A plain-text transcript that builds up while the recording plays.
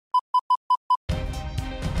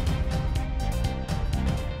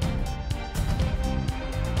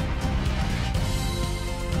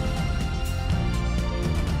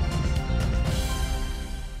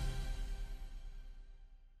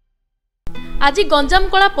आज गंजाम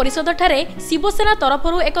कला परिषद ठारे शिवसेना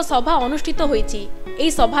तरफरु एक सभा अनुष्ठित होईची। एही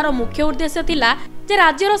सभार मुख्य उद्देश्य थिला जे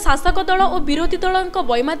राज्यर शासक दल और विरोधी दलक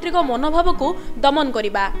वैमात्रिक मनोभाव को दमन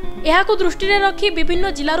करिबा। एहाकु दृष्टि रे रखी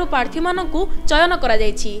विभिन्न जिल्लारू प्रार्थी मानकु चयन करा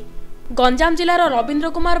जायछि। गंजाम जिलार रवींद्र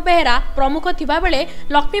कुमार बेहेरा प्रमुख थिबा बेले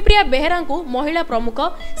लक्ष्मीप्रिया बेहेरा को महिला प्रमुख,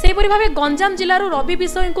 सेपरि भावे गंजाम जिलार रवि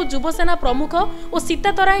विषय को युवसेना प्रमुख और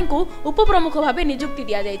सीता तराई को उपप्रमुख भावे नियुक्ति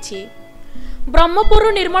दिया जायछि।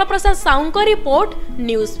 ब्रह्मपुर निर्मल प्रसाद साहू रिपोर्ट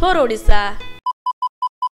न्यूज 4 ओडिशा।